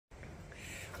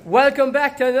Welcome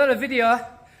back to another video.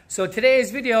 So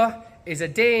today's video is a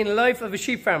day in the life of a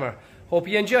sheep farmer. Hope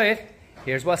you enjoy it.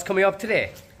 Here's what's coming up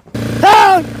today.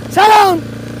 Down! Sit down!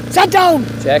 Sit down!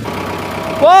 Check.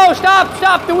 Whoa,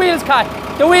 stop, the wheels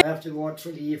cut. The wheel. I have to go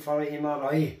through the for an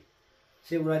MRI.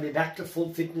 See when I be back to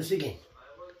full fitness again.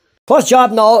 First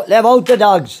job now, leave out the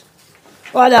dogs.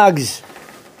 What dogs?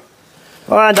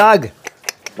 What dog?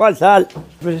 What's that?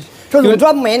 So you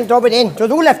drop them in, drop it in. So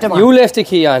who left them on? You left the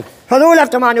key on. So who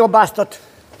left them on, you bastard?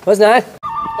 What's that?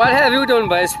 What have you done,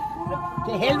 boys?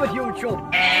 The hell with you, Joe.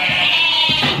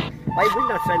 Why bring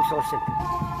that same sauce in?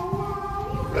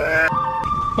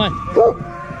 Come on.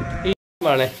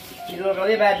 Morning. You look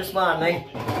really bad this morning.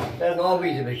 There's no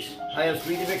Weetabix. I have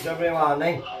Weetabix every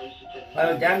morning.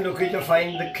 I was damn lucky to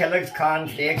find the Kellogg's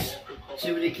cornflakes.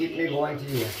 See what they keep me going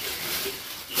today.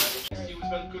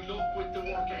 Good luck with the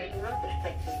work ahead.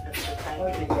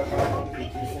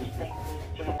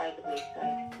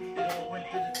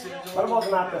 What about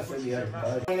the mattress for you?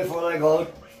 Before I go,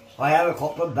 I have a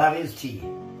cup of Barry's tea.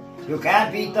 You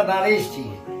can't beat the Barry's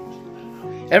tea.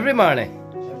 Every morning.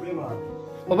 Every morning.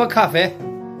 What about coffee?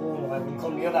 Oh no, I wouldn't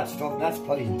come near that stuff. That's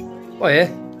poison. Oh yeah.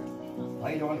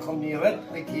 I don't come near it.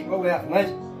 I keep away from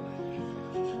it.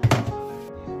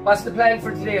 What's the plan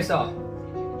for today, sir?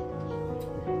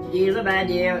 Today's a bad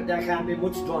day. There can't be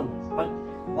much done. But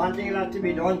one thing that has to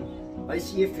be done. I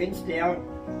see a fence there.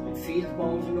 It feeds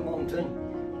bones in the mountain.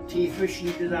 Teeth for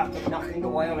sheep is after knocking the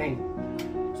wire in.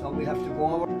 So we have to go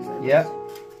over. Yeah.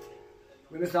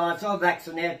 We must also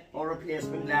vaccinate our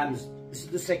replacement lambs. This is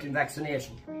the second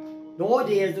vaccination. No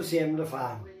day is the same in the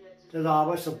farm. There's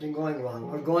always something going wrong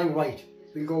or going right.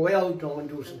 We'll go way out now and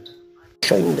do something.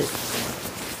 Shine this.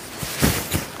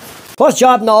 First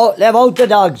job now, leave out the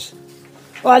dogs.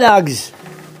 What dogs?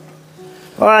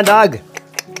 What dog?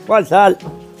 What's that?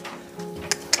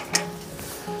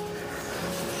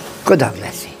 Good dog,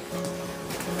 Lassie.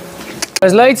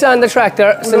 There's lights on the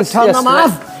tractor since turn them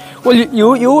yesterday. off. Well,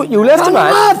 you left them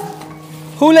on.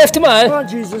 Who left them on? Oh,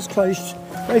 Jesus Christ.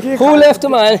 Who left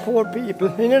them on? Poor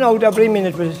people. In and out every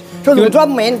minute. So you drop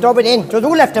them in, drop it in. So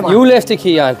who left them on? You left the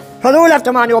key on. So who left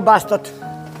them on, you bastard?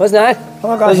 What's that?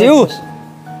 Oh, God. Was you?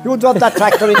 You drop that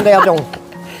tractor in there, don't.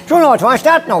 So no, to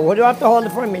start now. Would you have to hold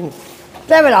it for a minute?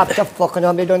 Leave it up to fucking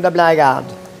on me doing the blackguard.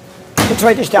 You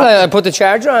try to start. I put the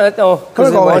charger on it now.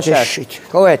 Go at this shit.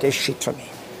 Go at this shit for me.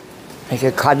 Make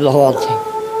you cuddle the whole thing.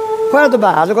 Where's the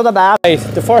bar? Look at the bar. Right,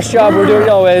 the first job we're doing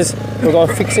now is we're going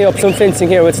fixing up some fencing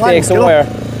here with stakes and wire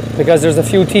because there's a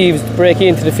few thieves breaking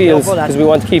into the fields because we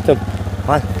want to keep them.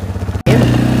 What?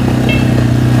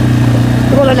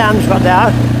 Look at the lambs got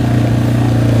there.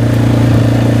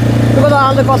 Look at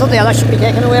all the guts there that should be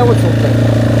taken away with something.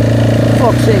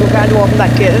 Fuck's sake, we can't open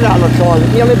that gate at all at all.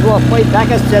 Nearly broke my back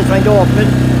as still trying to open it.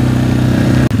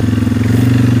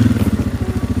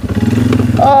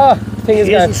 Oh, thing is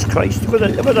gone. Jesus Christ, look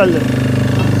at that.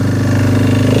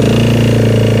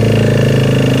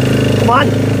 Come on.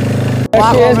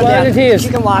 There she is, one of the thieves. She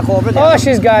can walk over there. Oh,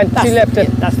 she's gone. She left it.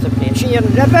 That's the plane. She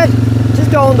didn't left it. She's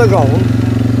down the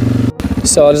ground.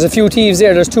 So there's a few thieves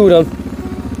there, there's two of them.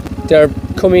 They're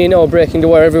coming in now, breaking the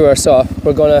wire everywhere, so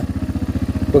we're gonna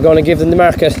give them the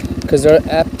market because they're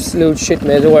absolute shit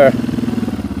made of wire.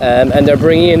 And they're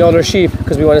bringing in other sheep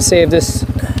because we want to save this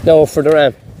now for the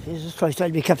ram. Jesus Christ,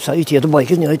 I'll be capsized here. The bike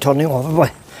is nearly turning over,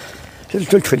 boy. It's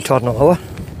still turning over.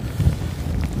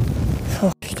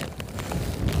 Oh, shit.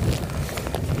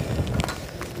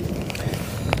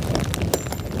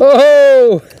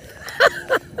 Oh!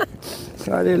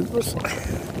 God help us.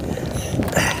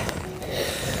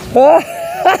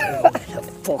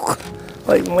 Fuck.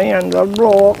 Like my hands are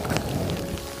broke.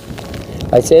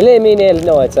 I'd say lay me nail.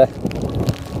 No, I'd say.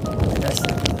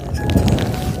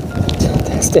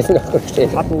 That's definitely not good.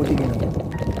 Hop out again.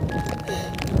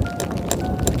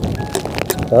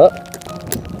 Oh.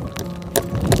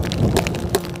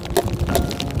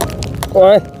 Go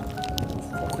on.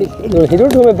 He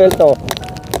don't do my belt now.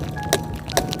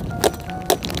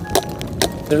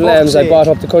 The lambs I bought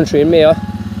up the country in Mayo,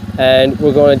 and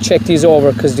we're going to check these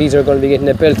over because these are going to be getting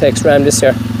a Beltex ram this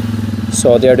year.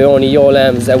 So they're the only yo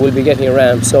lambs that will be getting a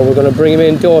ram. So we're going to bring them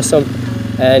in, dose them,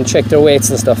 and check their weights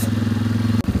and stuff.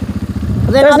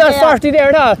 There's not 40 there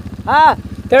at all. Ah?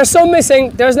 There's some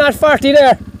missing. There's not 40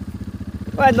 there.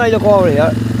 Why did I look over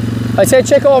here? I'd say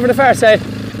check over the far side.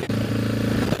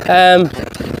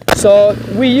 So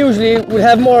we usually would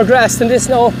have more grass than this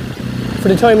now for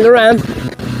the time of the ram.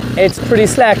 It's pretty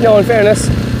slack now, in fairness.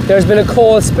 There's been a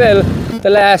cold spell the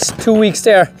last 2 weeks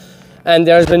there, and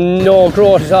there's been no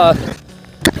growth at all.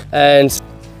 And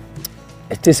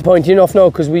it's disappointing enough now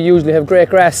because we usually have great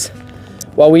grass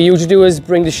what we usually do is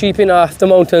bring the sheep in off the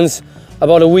mountains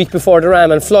about a week before the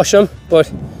ram and flush them,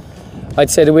 but I'd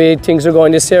say the way things are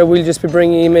going this year, we'll just be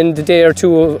bringing him in the day or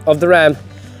two of the ram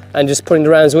and just putting the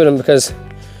rams with him, because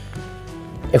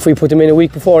if we put them in a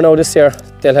week before now this year,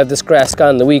 they'll have this grass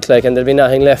gone the week like, and there'll be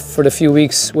nothing left for the few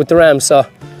weeks with the rams. So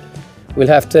we'll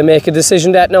have to make a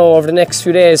decision that now over the next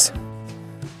few days.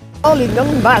 Holy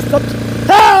young bastard!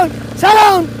 Down! Sit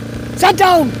down! Sit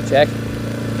down! Check.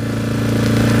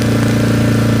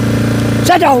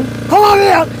 Sit down! Come over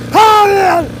here! Come over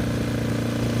here!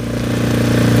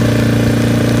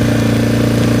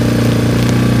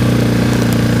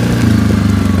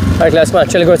 Alright lads, come on,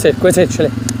 Chile, go to it, Chile.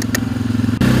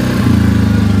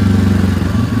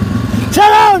 Sit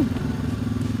down!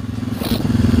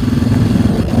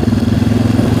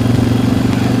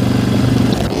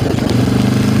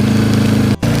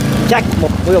 Jack, come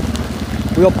on, way up,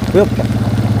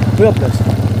 lads.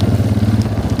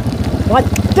 Come on,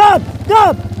 dab!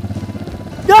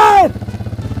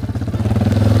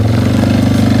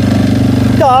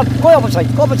 Dab, go up inside,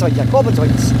 Jack, go up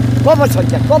inside,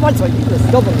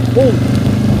 double, boom.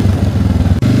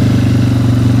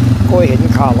 Go ahead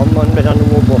and call him, man, but on the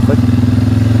wood bucket.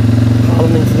 Call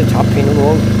him into the top in the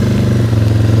wall.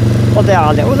 Oh, there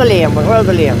are there. Where's the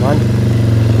lame one?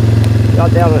 Yeah,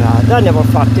 there they are. They never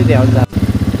fought it there.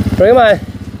 Bring him on.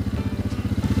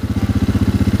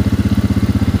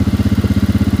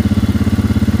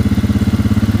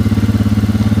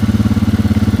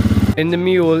 In the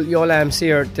mule, your lambs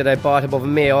here that I bought above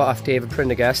Mayo off David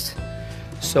Prendergast.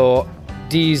 So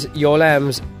these your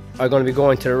lambs are going to be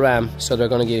going to the ram, so they're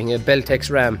going to get a Beltex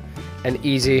ram, an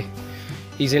easy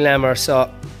lammer.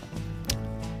 So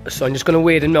I'm just going to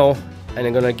weigh them now, and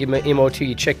I'm going to give them an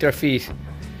MOT, check their feet,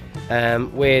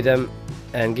 weigh them,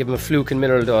 and give them a fluke and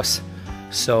mineral dose.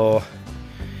 So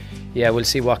yeah, we'll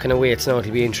see what kind of weights now.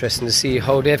 It'll be interesting to see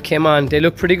how they've came on. They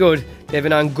look pretty good. They've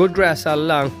been on good grass all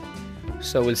along,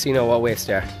 so we'll see now what weights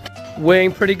they are.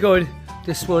 Weighing pretty good.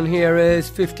 This one here is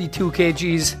 52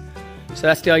 kgs. So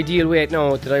that's the ideal weight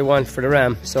now that I want for the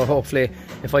ram. So hopefully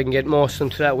if I can get most of them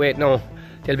to that weight now,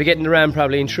 they'll be getting the ram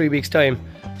probably in 3 weeks time.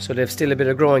 So they've still a bit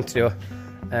of growing to do.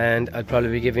 And I'll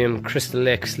probably be giving them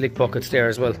Crystalx lick buckets there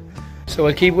as well. So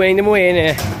I'll keep weighing them away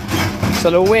in. So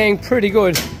they're weighing pretty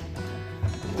good.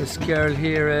 This girl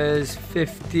here is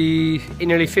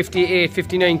nearly 58,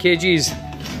 59 kgs.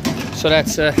 So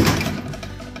that's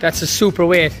a super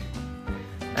weight.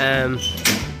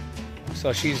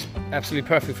 So she's absolutely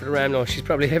perfect for the ram now. She's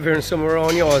probably heavier than somewhere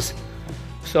around yours.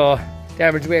 So the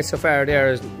average weight so far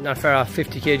there is not far off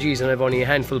 50 kgs, and I've only a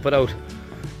handful put out.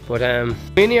 But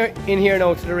in here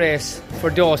now to the race for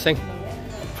dosing,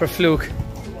 for fluke.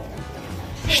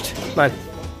 Man.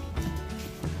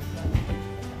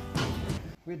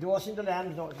 We're dosing the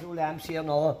lambs, two lambs here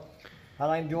now.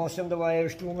 And I'm dosing the way I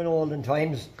was doing in olden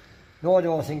times. No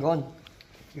dosing gun.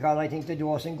 Because I think the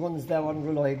dosing guns, they weren't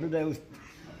reliable. They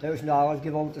was not always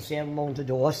give out the same amount of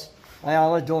dose. I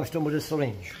always dosed them with a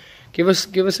syringe. Give us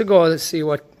a go. Let's see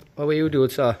what way you do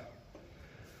it, sir.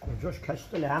 You just catch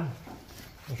the lamb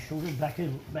and shoot it back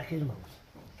his mouth.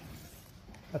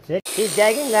 That's it. He's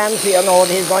tagging lambs here now,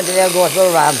 and he's going to go to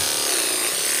the ram.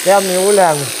 They're mule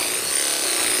lambs.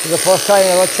 For the first time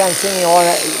ever chancing your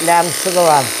lambs to the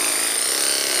ram.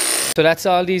 So that's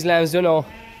all these lambs do now.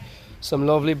 Some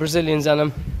lovely Brazilians on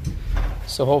them.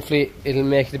 So hopefully it'll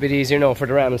make it a bit easier now for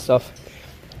the ram and stuff.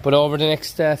 But over the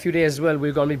next few days as well,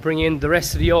 we're going to be bringing in the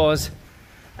rest of the yaws,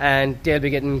 and they'll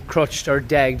be getting crutched or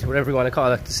dagged, whatever you want to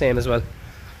call it, the same as well.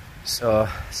 So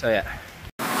yeah.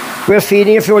 We're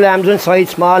feeding a few lambs inside,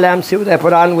 small lambs, see what they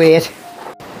put on weight.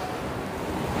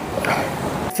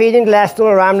 Feeding the last of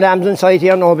the ram lambs inside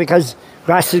here now because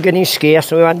grass is getting scarce,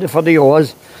 so we want it for the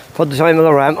yaws for the time of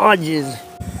the ram. Oh jeez.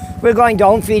 We're going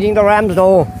down feeding the rams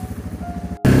now.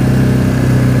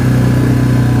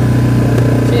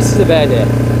 This is a bad day.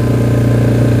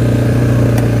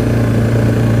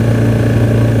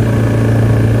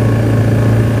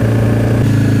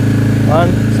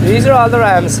 So these are all the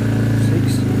rams. 6.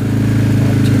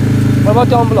 What about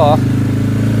down below? I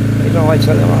don't know what's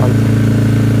on them.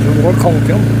 There's more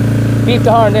conking. Beep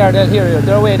the horn there, they'll hear you.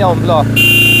 They're way down below.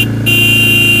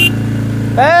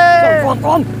 Hey! Go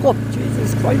on.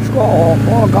 Jesus Christ, go.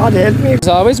 Oh, God help me. There's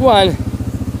always one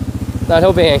not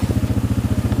obeying.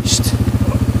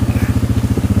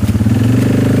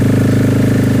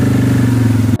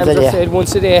 Lambs are fed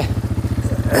once a day,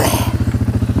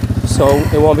 so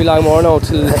it won't be long more now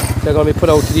till they're going to be put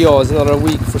out to the yaws. Another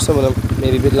week for some of them,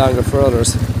 maybe a bit longer for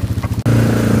others.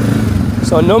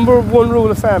 So number one rule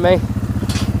of farming: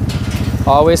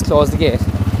 always close the gate.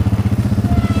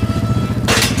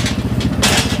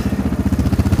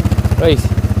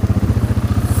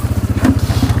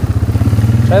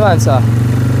 Right on, sir.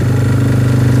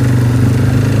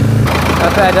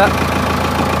 Not bad, huh?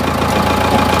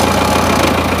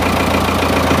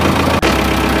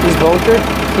 He's bunkered,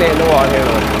 clearing the wall here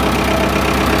now.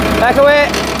 Back away!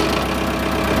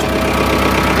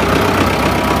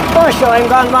 Oh, sure, I'm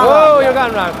gone wrong. Whoa, you're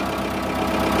gone wrong.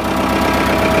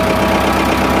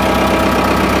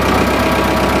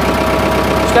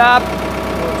 Stop.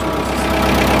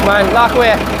 Come on, lock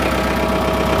away.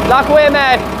 Lock away,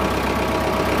 man.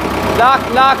 Lock,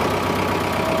 lock.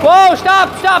 Whoa,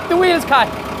 stop, stop. The wheel's caught.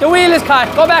 The wheel is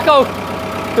caught. Go back out.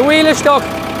 The wheel is stuck.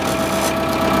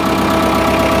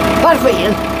 What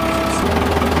wheel?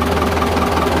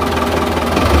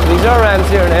 These are rams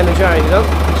here in Ennigiarry, you know.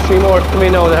 There's 3 more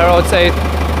coming now that are outside.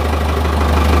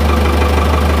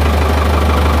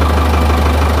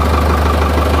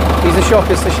 He's a shock,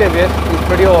 it's the Chevy. He's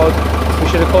pretty old. We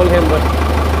should have called him, but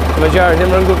the majority of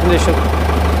them are in good condition.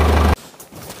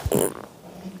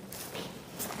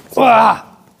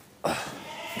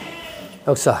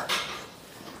 Oh, sir.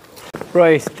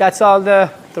 Right, that's all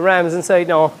the rams inside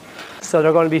now. So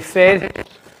they're going to be fed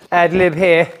ad lib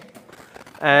hay,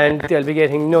 and they'll be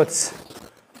getting nuts,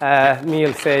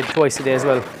 meal fed twice a day as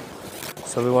well.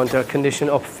 So we want their condition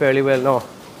up fairly well now.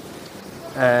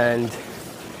 And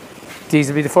these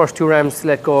will be the first 2 rams to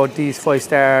let go. These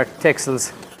 5-star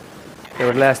Texels. They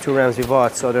were the last 2 rams we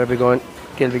bought, so they'll be going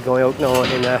out now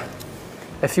in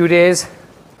a few days.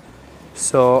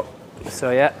 So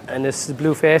yeah, and this is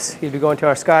Blueface. He'll be going to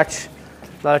our Scotch.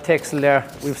 A lot of Texel there.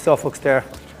 We've Suffolks there.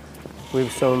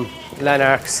 We've some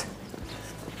Lanarks,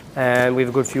 and we have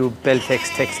a good few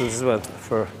Beltex Texels as well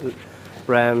for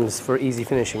rams for easy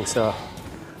finishing. So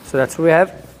that's what we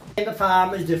have. The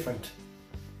farm is different.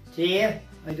 Today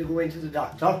I had to go into the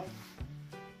doctor,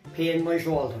 pain my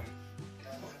shoulder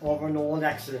over an old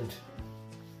accident.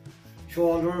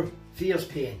 Shoulder, fierce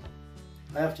pain.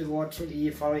 I have to go to the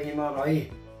for an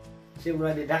MRI. See when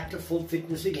I be back to full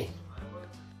fitness again.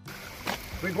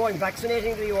 We're going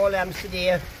vaccinating the old lambs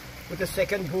today with the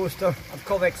second booster of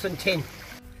Crystalx 10.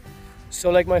 So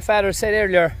like my father said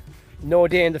earlier, no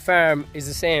day in the farm is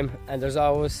the same, and there's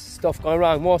always stuff going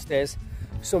wrong most days.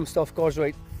 Some stuff goes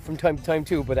right from time to time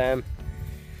too, but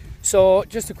so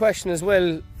just a question as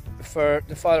well for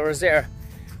the followers there.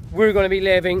 We're going to be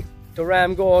leaving the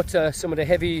ram go to some of the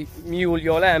heavy mule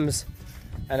yo lambs,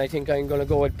 and I think I'm going to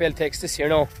go with Beltex this year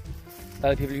now. A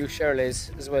lot of people use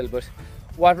Shirley's as well, but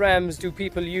what rams do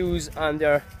people use on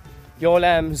their yo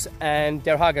lambs and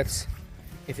their hoggets?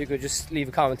 If you could just leave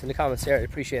a comment in the comments there, I'd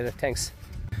appreciate it, thanks.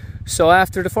 So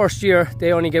after the first year,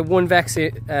 they only get one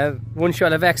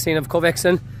shot of vaccine of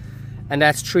Crystalx, and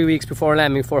that's 3 weeks before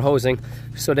lambing, before housing,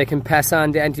 so they can pass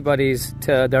on the antibodies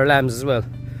to their lambs as well.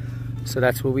 So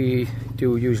that's what we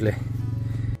do usually.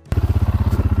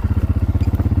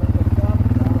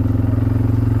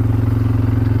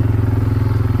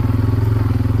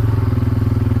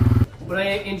 When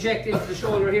I inject into the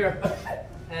shoulder here,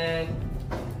 and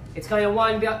it's kind of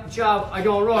one job I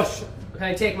don't rush, I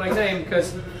kind of take my time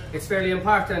because it's fairly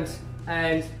important,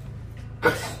 and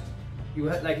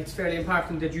it's fairly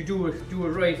important that you do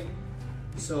it right.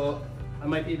 So I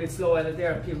might be a bit slow at it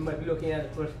there, people might be looking at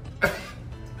it, but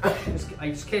I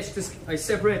just catch this, I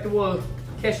separate the wool,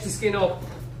 catch the skin up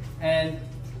and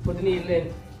put the needle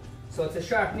in. So it's a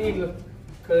sharp needle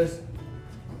because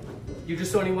you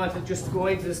just only want it just to go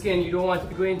into the skin, you don't want it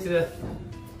to go into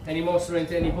any muscle or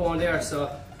into any bone there, so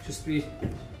just do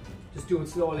it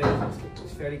slowly,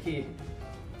 it's fairly key.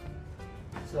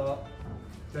 So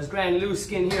there's grand loose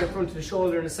skin here in front of the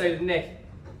shoulder and the side of the neck.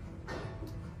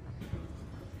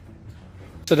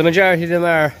 So the majority of them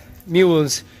are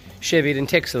mules, Chevied and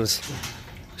Texels.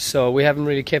 So we haven't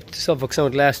really kept Suffolks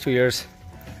out the last 2 years.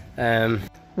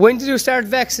 When did you start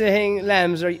vaccinating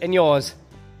lambs and yaws?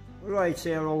 Right,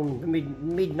 say around the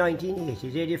mid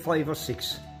 1980s, 85 or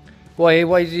 6. Why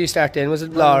did you start then? Was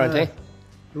it law or anything?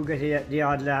 You get the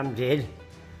odd lamb dead.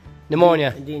 Pneumonia?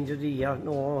 At the end of the year,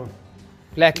 no.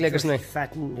 Black leg or something?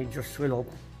 Fat and he just swell up.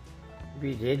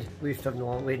 We did. We used to have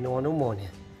no pneumonia.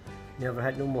 Never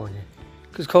had pneumonia.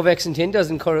 Because Crystalx 10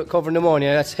 doesn't cover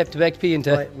pneumonia, that's Hepatitis B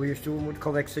into. Right, we used to do them with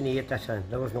Crystalx at that time.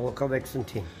 There was no Crystalx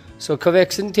 10. So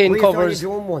Crystalx 10 covers. We used to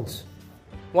only do them once.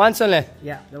 Once only?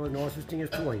 Yeah, there was no such thing as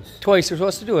twice. Twice you're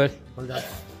supposed to do it? Well, that's.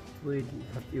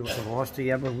 You were supposed to,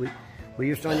 yeah, but we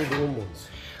used to only do them once.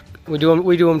 We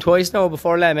do them twice now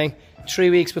before lambing, 3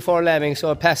 weeks before lambing,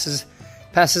 so it passes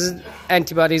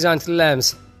antibodies onto the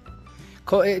lambs.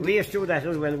 We used to do that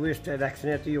as well. We used to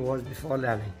vaccinate the ewes before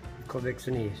lambing.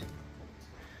 Crystalx.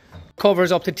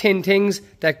 Covers up to 10 things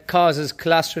that causes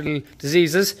cholesterol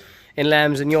diseases in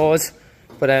lambs and ewes.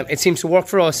 But it seems to work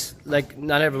for us. Like,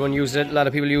 not everyone uses it. A lot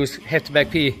of people use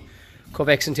Heptabac P.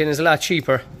 Covexanthin is a lot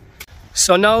cheaper.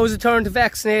 So now is the turn to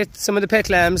vaccinate some of the pet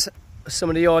lambs, some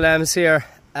of the ewe lambs here.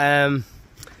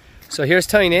 So here's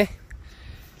Tiny.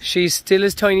 She's still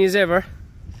as tiny as ever.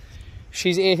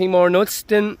 She's eating more nuts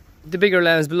than the bigger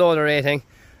lambs below her eating,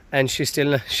 and she's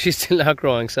still not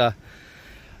growing. So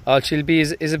all she'll be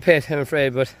is a pet, I'm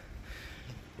afraid. But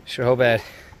sure, how bad.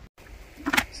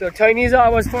 So Tiny's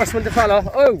always first one to follow.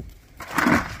 Oh,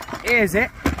 is it?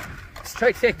 Let's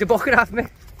try to take the bucket off me.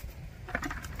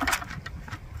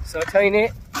 So Tiny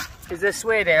is this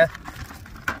way there.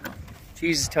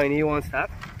 Jesus, Tiny, you won't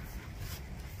stop.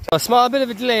 So a small bit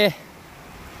of a delay.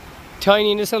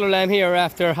 Tiny and this other lamb here are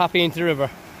after hopping into the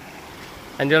river,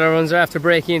 and the other ones are after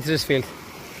breaking into this field.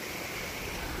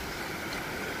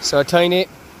 So Tiny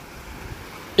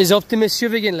is up to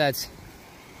mischief again, lads.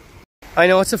 I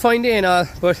know it's a fine day and all,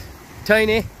 but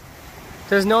Tiny,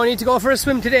 there's no need to go for a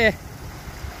swim today.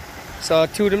 So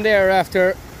two of them there are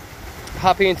after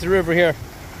hopping into the river here.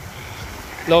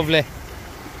 Lovely.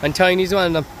 And Tiny's one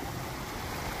of them.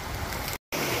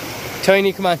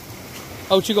 Tiny, come on.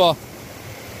 Out you go.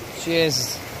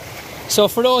 Jesus. So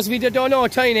for those of you that don't know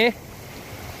Tiny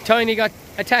got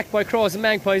attacked by crows and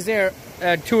magpies there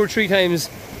 2 or 3 times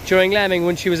during lambing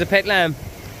when she was a pet lamb.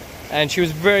 And she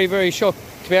was very, very shocked.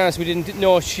 To be honest, we didn't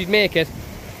know she'd make it.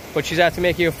 But she's after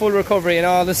making a full recovery, and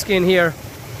all the skin here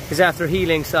is after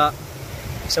healing. So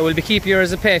we'll be keeping her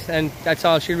as a pet, and that's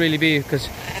all she'll really be, because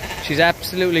she's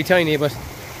absolutely tiny. But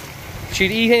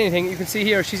she'd eat anything. You can see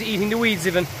here, she's eating the weeds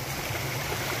even.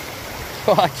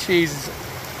 Oh, Jesus.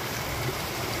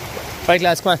 Right,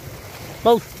 lads, come on.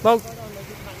 Move,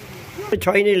 move. A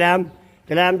tiny lamb,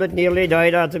 the lamb that nearly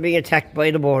died after being attacked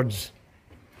by the birds.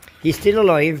 He's still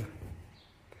alive.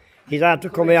 He's after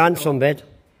coming on some bit.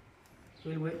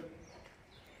 We'll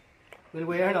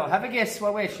wait her now. Have a guess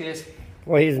what weight she is.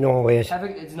 Well, he's no weight.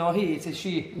 It's not he, it's a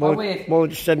she. What weight?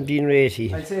 About 17 or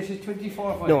 18. I'd say she's 24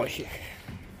 or 5. No, she...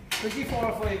 24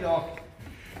 or 5 now.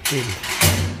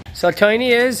 So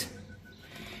Tiny is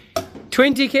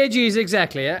 20 kgs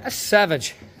exactly, yeah? A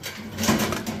savage.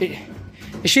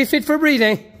 Is she fit for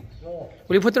breeding? No.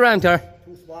 Will you put the ram to her?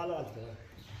 Too small on her.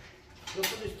 Look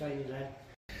at this tiny lad.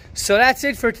 So that's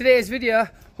it for today's video.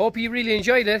 Hope you really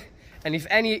enjoyed it. And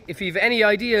if you have any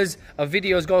ideas of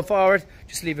videos going forward,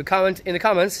 just leave a comment in the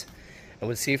comments, and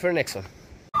we'll see you for the next one.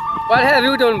 What have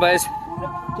you done, boys?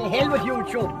 To hell with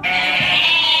YouTube.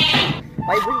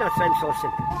 Why bring that sense so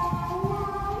simple?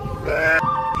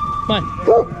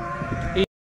 Come on.